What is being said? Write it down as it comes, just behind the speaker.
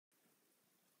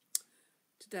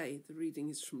Today the reading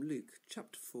is from Luke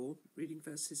chapter 4, reading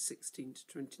verses 16 to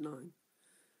 29.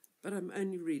 But I'm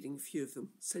only reading a few of them,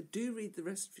 so do read the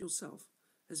rest for yourself,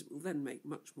 as it will then make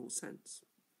much more sense.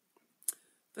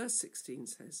 Verse 16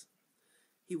 says,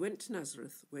 "He went to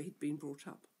Nazareth, where he'd been brought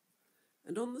up,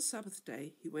 and on the Sabbath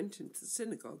day he went into the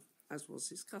synagogue, as was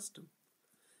his custom.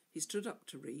 He stood up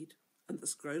to read, and the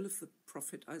scroll of the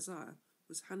prophet Isaiah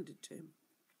was handed to him.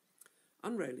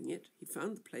 Unrolling it, he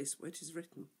found the place where it is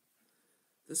written,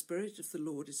 'The Spirit of the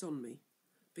Lord is on me,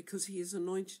 because he has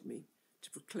anointed me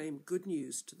to proclaim good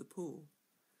news to the poor.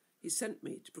 He sent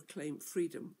me to proclaim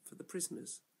freedom for the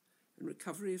prisoners and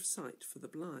recovery of sight for the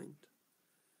blind,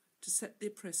 to set the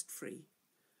oppressed free,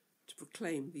 to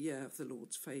proclaim the year of the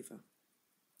Lord's favour.'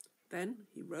 Then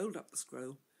he rolled up the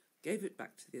scroll, gave it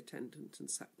back to the attendant,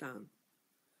 and sat down.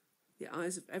 The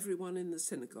eyes of everyone in the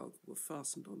synagogue were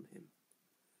fastened on him.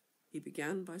 He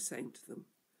began by saying to them,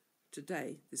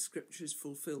 'Today this scripture is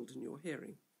fulfilled in your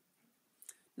hearing.'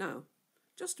 Now,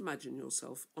 just imagine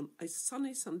yourself on a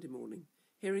sunny Sunday morning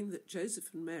hearing that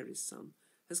Joseph and Mary's son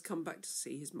has come back to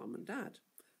see his mum and dad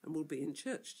and will be in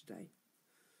church today.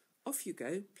 Off you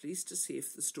go, pleased to see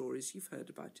if the stories you've heard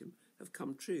about him have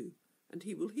come true, and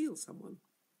he will heal someone.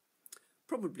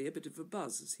 Probably a bit of a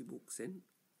buzz as he walks in.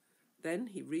 Then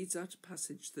he reads out a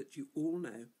passage that you all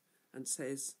know and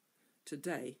says,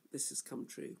 'Today this has come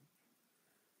true.'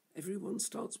 Everyone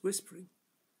starts whispering,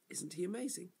 'Isn't he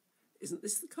amazing? Isn't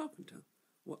this the carpenter?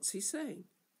 What's he saying?'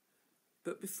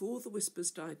 But before the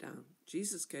whispers die down,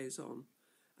 Jesus goes on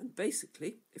and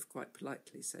basically, if quite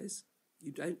politely, says,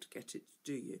 'You don't get it,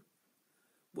 do you?'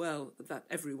 Well, at that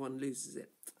everyone loses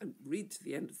it, and read to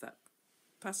the end of that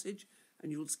passage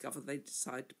and you'll discover they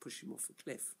decide to push him off a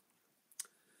cliff.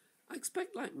 I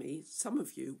expect, like me, some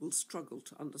of you will struggle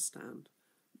to understand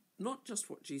not just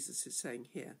what Jesus is saying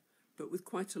here, but with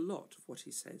quite a lot of what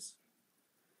he says.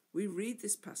 We read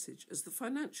this passage as the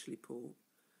financially poor,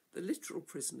 the literal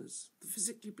prisoners, the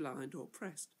physically blind or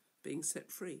oppressed being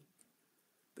set free.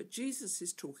 But Jesus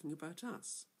is talking about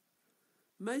us.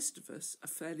 Most of us are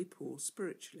fairly poor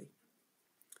spiritually.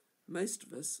 Most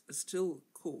of us are still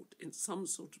caught in some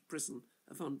sort of prison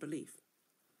of unbelief.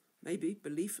 Maybe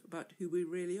belief about who we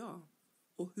really are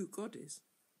or who God is.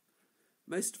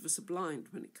 Most of us are blind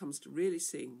when it comes to really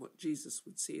seeing what Jesus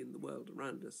would see in the world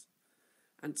around us,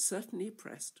 and certainly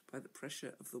oppressed by the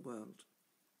pressure of the world.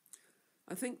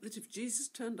 I think that if Jesus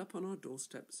turned up on our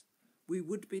doorsteps, we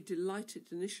would be delighted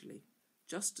initially,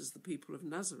 just as the people of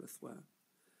Nazareth were.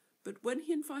 But when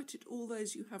he invited all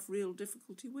those you have real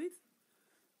difficulty with,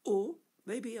 or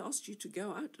maybe asked you to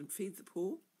go out and feed the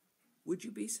poor, would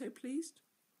you be so pleased?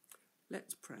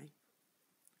 Let's pray.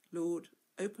 Lord,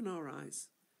 open our eyes,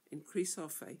 increase our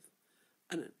faith,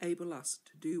 and enable us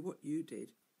to do what you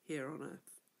did here on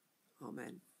earth.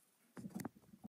 Amen.